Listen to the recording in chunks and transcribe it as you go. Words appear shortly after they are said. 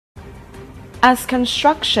As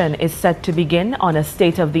construction is set to begin on a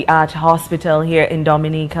state-of-the-art hospital here in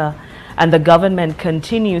Dominica, and the government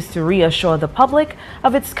continues to reassure the public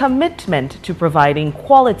of its commitment to providing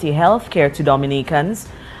quality health care to Dominicans,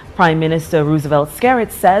 Prime Minister Roosevelt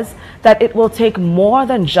Skerrit says that it will take more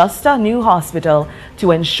than just a new hospital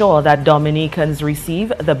to ensure that Dominicans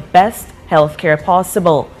receive the best health care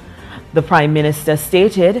possible. The Prime Minister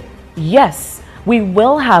stated, "Yes, we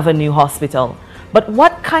will have a new hospital. But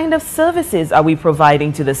what kind of services are we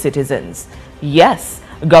providing to the citizens? Yes,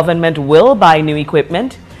 government will buy new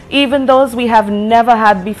equipment, even those we have never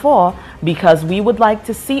had before, because we would like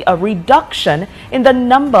to see a reduction in the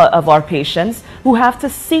number of our patients who have to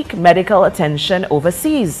seek medical attention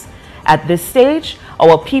overseas. At this stage,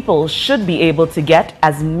 our people should be able to get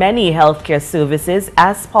as many healthcare services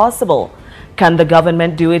as possible. Can the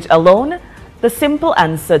government do it alone? The simple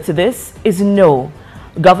answer to this is no.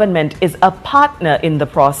 Government is a partner in the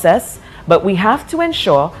process, but we have to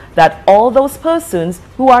ensure that all those persons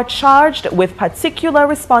who are charged with particular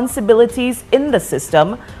responsibilities in the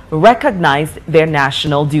system recognize their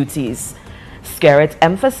national duties." Skerrit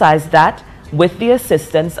emphasized that, with the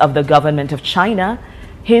assistance of the government of China,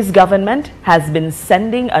 his government has been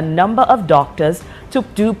sending a number of doctors to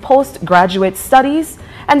do postgraduate studies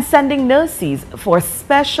and sending nurses for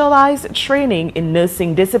specialized training in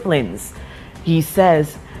nursing disciplines. He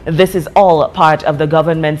says this is all part of the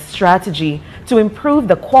government's strategy to improve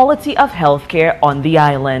the quality of healthcare on the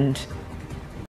island.